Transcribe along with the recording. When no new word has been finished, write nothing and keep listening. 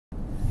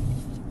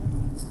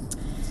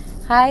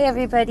Hi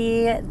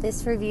everybody,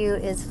 this review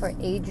is for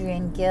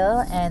Adrienne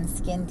Gill and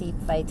Skin Deep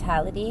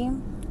Vitality.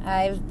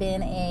 I've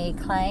been a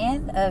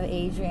client of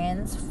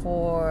Adrienne's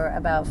for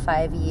about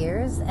 5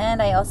 years,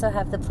 and I also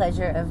have the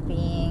pleasure of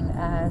being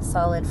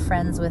solid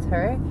friends with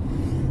her.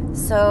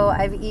 So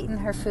I've eaten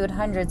her food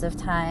hundreds of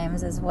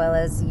times, as well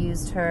as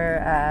used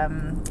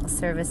her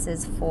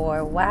services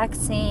for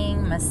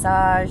waxing,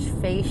 massage,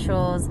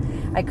 facials.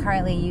 I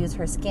currently use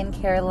her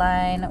skincare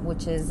line,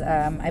 which is,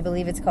 I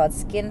believe it's called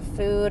Skin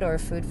Food or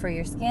Food for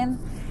Your Skin.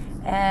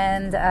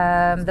 And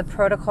the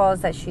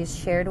protocols that she's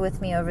shared with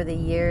me over the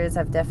years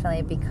have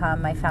definitely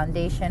become my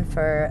foundation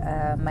for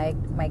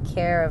my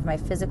care of my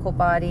physical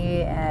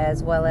body,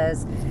 as well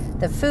as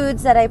the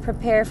foods that I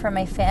prepare for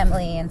my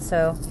family. And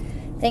so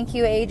thank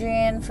you,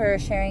 Adrienne, for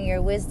sharing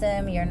your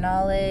wisdom, your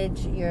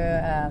knowledge,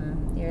 your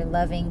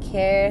loving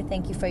care.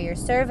 Thank you for your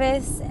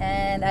service,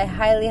 and I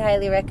highly,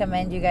 highly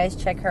recommend you guys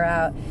check her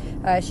out.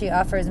 She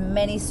offers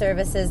many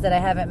services that I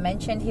haven't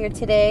mentioned here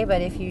today,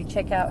 but if you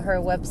check out her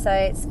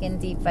website, Skin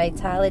Deep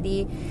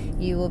Vitality,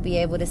 you will be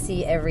able to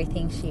see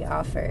everything she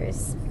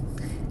offers.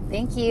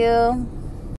 Thank you.